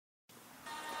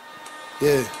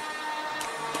Yeah.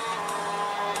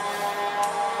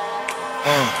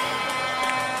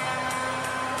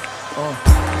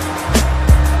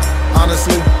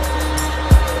 Honestly,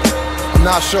 I'm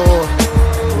not sure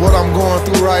what I'm going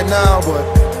through right now, but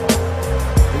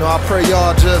I pray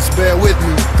y'all just bear with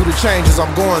me through the changes I'm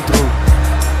going through.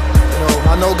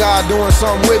 I know God doing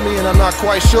something with me, and I'm not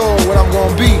quite sure what I'm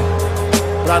gonna be,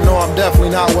 but I know I'm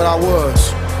definitely not what I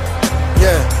was.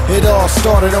 Yeah, it all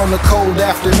started on the cold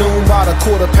afternoon, about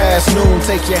 1:15 noon.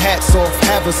 Take your hats off,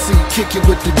 have a seat, kick it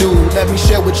with the dude. Let me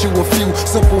share with you a few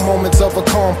simple moments of a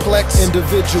complex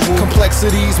individual.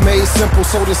 Complexities made simple,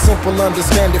 so the simple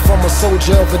understand it from a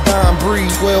soldier of a dime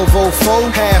breed. 1204,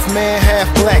 half man, half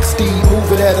black steed,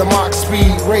 moving at a mock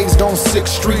speed. Raised on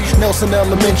 6th Street, Nelson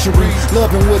Elementary,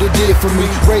 loving what it did for me.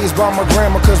 Raised by my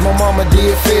grandma, cause my mama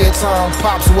did fair time.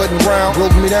 Pops wasn't round,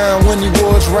 broke me down when he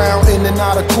was round. In and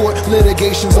out of court,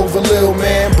 litigations over lil'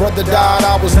 man. Brother died,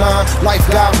 I was 9, life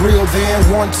got real then.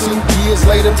 1-2 years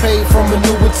later, paid from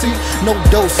annuity. No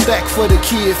dough stack for the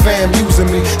kid, fam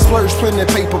using me. Splurge plenty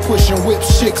paper, pushing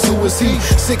whips, chicks, who is he?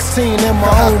 16 in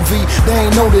my own V, they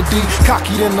ain't know the D.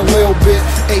 Cocky in a little bit,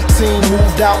 18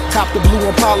 moved out. Copped the blue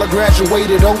Impala,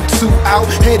 graduated 02 out.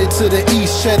 Headed to the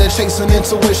east, cheddar chasing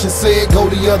intuition. Said go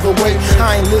the other way,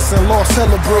 I ain't listen, lost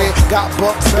hella bread. Got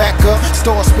bucks, back up,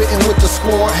 start spitting with the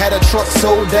squad. Had a truck,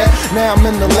 sold that, now I'm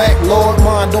in the lack, Lord.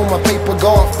 Mind on my paper,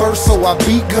 guard first, so I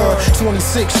begun.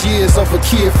 26 years of a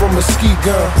kid from a ski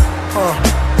gun.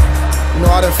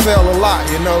 I done fell a lot,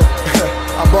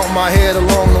 I bumped my head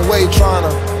along the way trying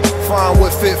to find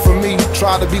what fit for me.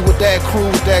 Tried to be with that crew,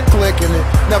 with that clique, and it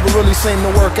never really seemed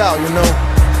to work out,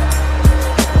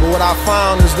 But what I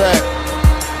found is that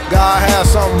God had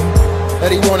something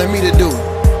that he wanted me to do.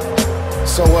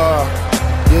 So,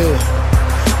 yeah.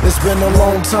 It's been a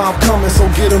long time coming, so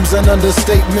get 'em's an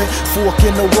understatement. Fork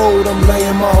in the road, I'm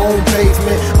laying my own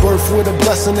pavement. Birth with a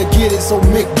blessing to get it, so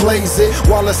Mick blaze it.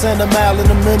 Wallace and a mile in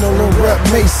the middle and rep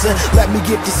Mason. Let me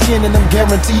get the skin and I'm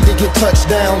guaranteed to get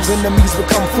touchdowns. Enemies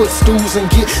become footstools and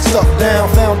get stuck down.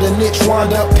 Found a niche,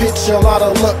 wind up pitch, y'all out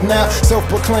of luck now.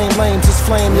 Self-proclaimed lames is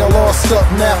flame, y'all all stuck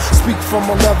now. Speak from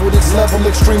a level that's level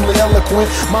extremely eloquent.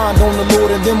 Mind on the Lord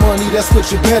and then money, that's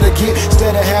what you better get.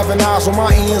 Instead of having eyes on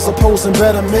my ends, opposing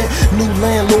betterment. New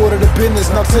landlord of the business,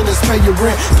 now tenants pay your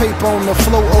rent. Paper on the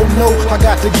flow, oh no, I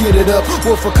got to get it up.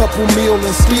 Worth a couple mil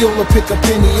and steal or pick a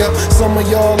penny up. Some of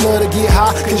y'all love to get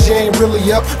high, cause you ain't really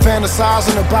up.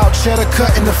 Fantasizing about cheddar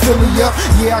cutting the Philly up.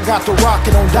 Yeah, I got the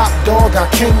rocket on Doc Dog, I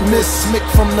can't miss. Smick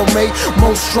from the May,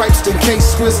 more stripes than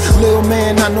K-Swiss. Lil'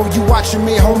 man, I know you watching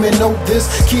me, homie, know this.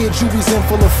 Kid Juby's in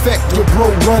full effect, your bro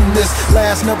run this.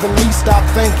 Last never least, I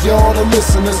thank y'all the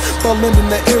listeners for lending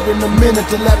the ear in a minute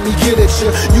to let me get at you.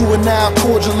 You are now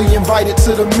cordially invited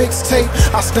to the mixtape.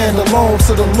 I stand alone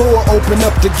till the Lord open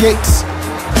up the gates.